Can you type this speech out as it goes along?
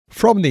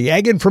From the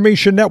Ag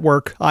Information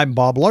Network, I'm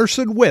Bob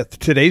Larson with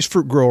today's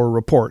Fruit Grower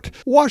Report.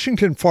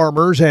 Washington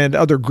farmers and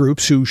other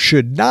groups who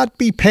should not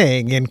be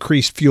paying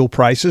increased fuel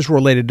prices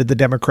related to the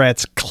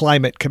Democrats'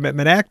 Climate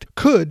Commitment Act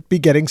could be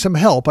getting some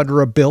help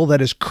under a bill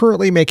that is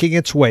currently making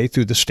its way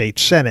through the state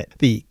Senate.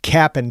 The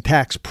Cap and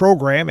Tax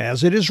program,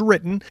 as it is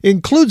written,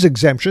 includes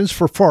exemptions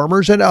for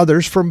farmers and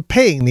others from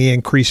paying the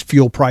increased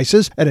fuel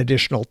prices, an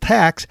additional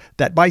tax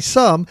that by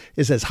some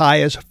is as high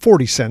as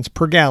 40 cents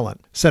per gallon.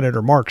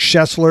 Senator Mark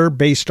Schessler,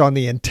 based on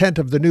the intent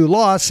of the new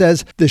law,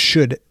 says this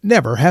should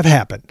never have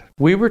happened.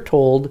 We were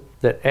told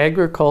that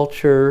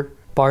agriculture,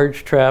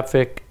 barge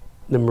traffic,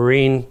 the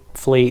marine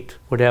fleet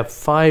would have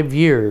 5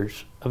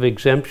 years of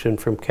exemption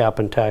from cap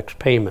and tax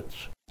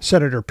payments.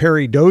 Senator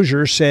Perry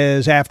Dozier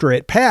says after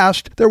it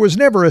passed, there was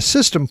never a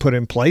system put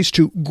in place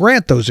to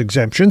grant those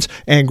exemptions,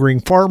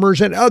 angering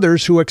farmers and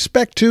others who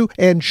expect to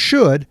and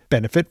should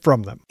benefit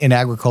from them. In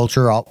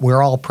agriculture,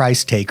 we're all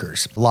price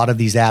takers. A lot of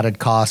these added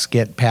costs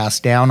get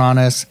passed down on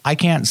us. I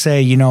can't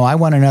say, I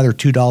want another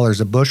 $2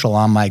 a bushel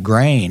on my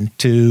grain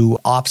to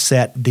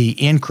offset the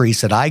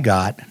increase that I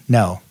got.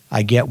 No.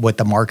 I get what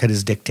the market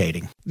is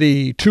dictating.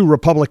 The two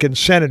Republican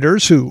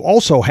senators, who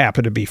also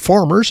happen to be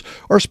farmers,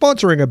 are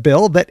sponsoring a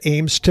bill that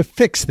aims to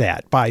fix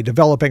that by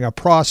developing a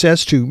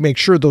process to make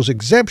sure those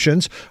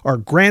exemptions are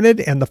granted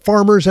and the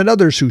farmers and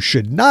others who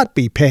should not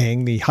be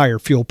paying the higher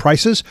fuel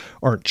prices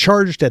aren't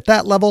charged at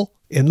that level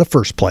in the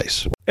first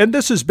place. And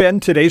this has been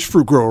today's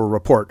Fruit Grower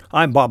Report.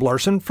 I'm Bob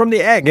Larson from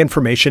the Ag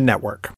Information Network.